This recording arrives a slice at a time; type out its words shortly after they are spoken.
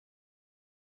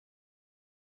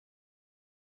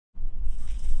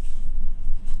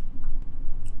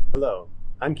Hello,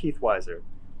 I'm Keith Weiser,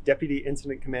 Deputy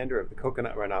Incident Commander of the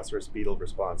Coconut Rhinoceros Beetle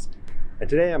Response, and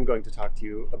today I'm going to talk to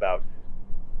you about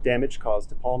damage caused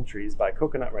to palm trees by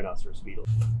coconut rhinoceros beetles.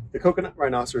 The coconut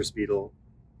rhinoceros beetle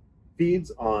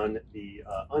feeds on the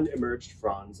unemerged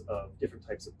fronds of different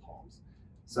types of palms.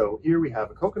 So here we have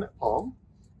a coconut palm,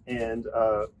 and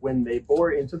when they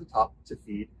bore into the top to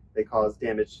feed, they cause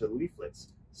damage to the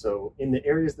leaflets. So in the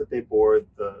areas that they bore,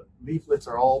 the leaflets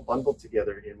are all bundled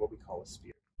together in what we call a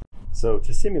spear. So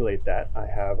to simulate that, I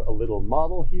have a little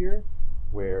model here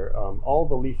where all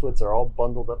the leaflets are all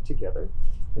bundled up together.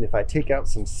 And if I take out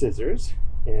some scissors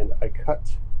and I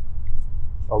cut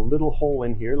a little hole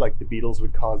in here like the beetles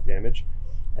would cause damage,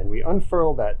 and we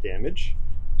unfurl that damage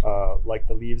like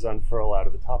the leaves unfurl out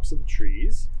of the tops of the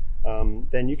trees,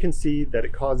 then you can see that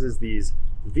it causes these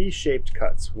V-shaped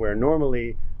cuts where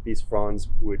normally these fronds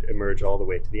would emerge all the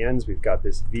way to the ends. We've got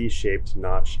this V-shaped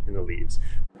notch in the leaves.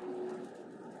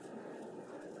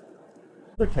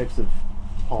 Other types of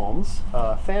palms,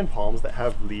 fan palms that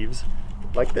have leaves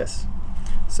like this.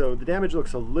 So the damage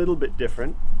looks a little bit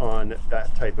different on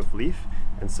that type of leaf,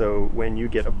 and so when you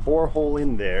get a borehole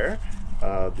in there,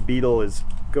 the beetle is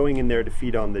going in there to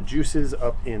feed on the juices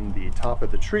up in the top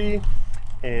of the tree,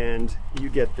 and you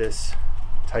get this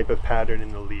type of pattern in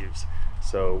the leaves.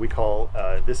 So we call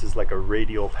this is like a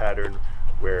radial pattern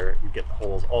where you get the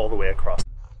holes all the way across.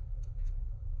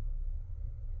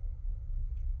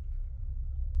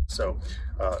 So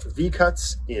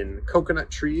V-cuts in coconut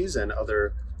trees and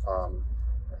other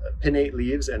pinnate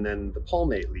leaves, and then the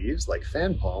palmate leaves, like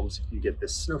fan palms, you get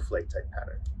this snowflake type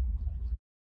pattern.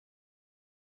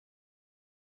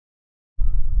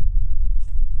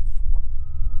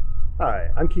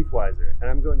 Hi, I'm Keith Weiser, and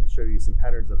I'm going to show you some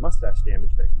patterns of mustache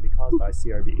damage that can be caused by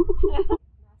CRB.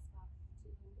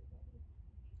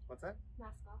 What's that?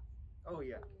 Mask off. Oh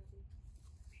yeah.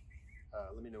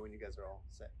 Let me know when you guys are all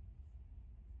set.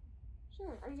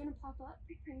 Sure. Are you gonna pop up?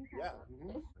 Yeah.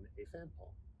 A fan palm.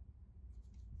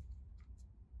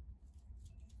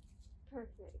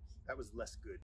 Perfect. That was less good.